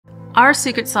Our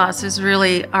secret sauce is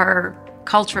really our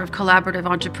culture of collaborative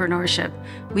entrepreneurship.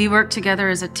 We work together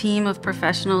as a team of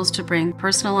professionals to bring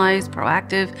personalized,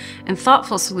 proactive, and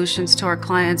thoughtful solutions to our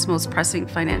clients' most pressing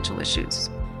financial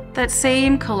issues. That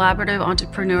same collaborative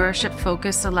entrepreneurship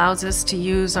focus allows us to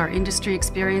use our industry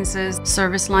experiences,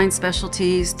 service line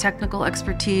specialties, technical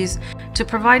expertise to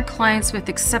provide clients with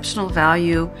exceptional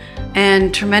value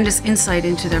and tremendous insight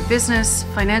into their business,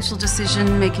 financial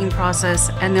decision-making process,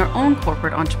 and their own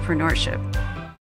corporate entrepreneurship.